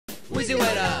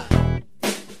WheezyWaiter!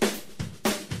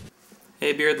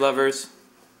 Hey beard lovers,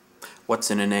 what's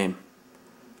in a name?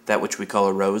 That which we call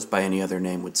a rose by any other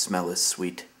name would smell as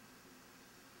sweet.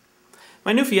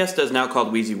 My new Fiesta is now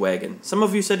called WheezyWagon. Some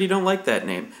of you said you don't like that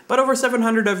name, but over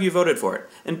 700 of you voted for it.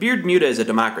 And Beard Muta is a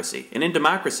democracy, and in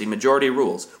democracy, majority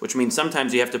rules, which means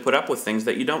sometimes you have to put up with things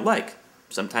that you don't like.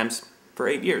 Sometimes for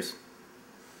 8 years.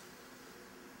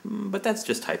 But that's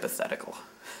just hypothetical.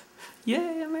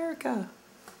 Yay, America!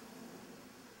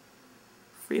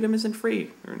 Freedom isn't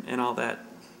free, and all that.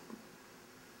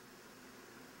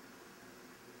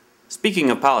 Speaking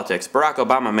of politics, Barack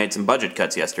Obama made some budget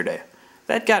cuts yesterday.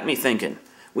 That got me thinking.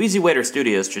 WheezyWaiter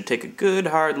Studios should take a good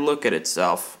hard look at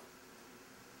itself.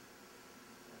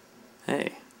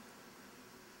 Hey.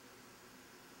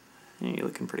 Hey, you're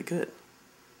looking pretty good.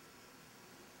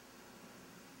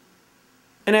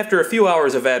 And after a few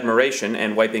hours of admiration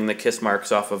and wiping the kiss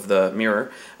marks off of the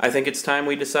mirror, I think it's time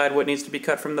we decide what needs to be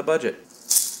cut from the budget.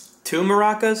 2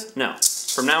 maracas? No.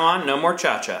 From now on, no more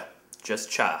cha-cha. Just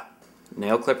cha.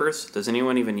 Nail clippers? Does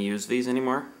anyone even use these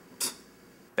anymore?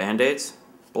 Band-aids?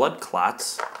 Blood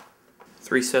clots?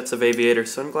 3 sets of aviator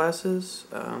sunglasses?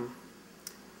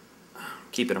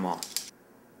 Keeping them all.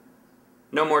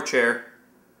 No more chair.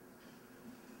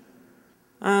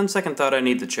 On second thought, I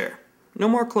need the chair. No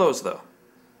more clothes, though.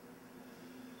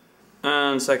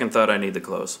 On second thought, I need the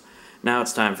clothes. Now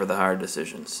it's time for the hard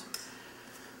decisions.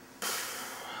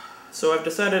 So I've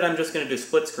decided I'm just going to do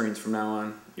split screens from now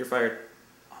on. You're fired.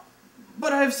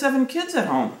 But I have 7 kids at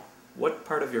home. What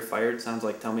part of you're fired sounds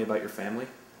like tell me about your family?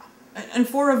 And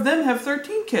 4 of them have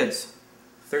 13 kids.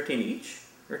 13 each?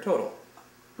 Or total?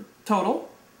 Total?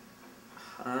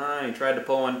 Ah, you tried to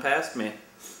pull one past me.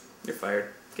 You're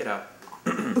fired. Get out.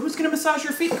 Who's going to massage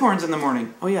your feet corns in the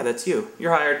morning? Oh yeah, that's you.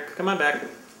 You're hired. Come on back.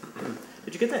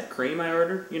 Did you get that cream I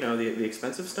ordered? You know, the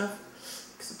expensive stuff?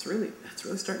 Because it's really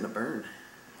starting to burn.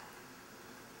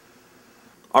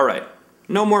 Alright,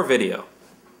 no more video.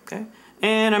 Okay?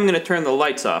 And I'm going to turn the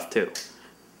lights off too.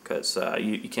 Because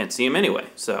you can't see them anyway.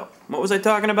 So, what was I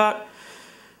talking about?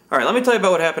 Alright, let me tell you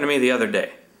about what happened to me the other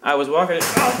day. I was walking...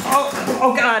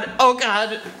 Oh God! Oh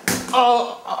God!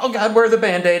 Oh God, where are the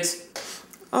Band-Aids?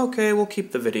 Okay, we'll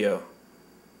keep the video.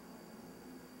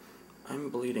 I'm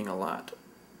bleeding a lot.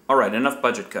 Alright, enough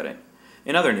budget cutting.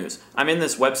 In other news, I'm in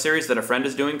this web series that a friend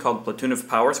is doing called Platoon of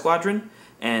Power Squadron,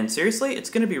 and seriously, it's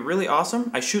going to be really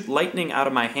awesome. I shoot lightning out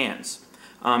of my hands.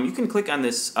 You can click on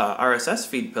this RSS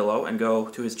feed pillow and go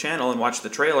to his channel and watch the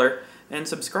trailer and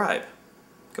subscribe.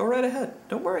 Go right ahead.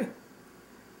 Don't worry.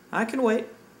 I can wait.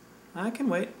 I can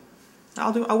wait.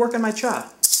 I'll work on my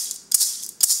cha.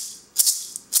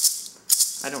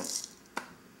 I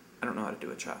don't know how to do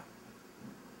a cha.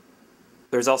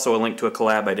 There's also a link to a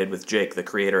collab I did with Jake, the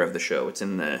creator of the show. It's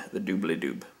in the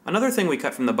doobly-doob. Another thing we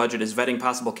cut from the budget is vetting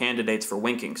possible candidates for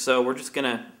winking, so we're just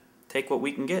gonna take what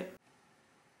we can get.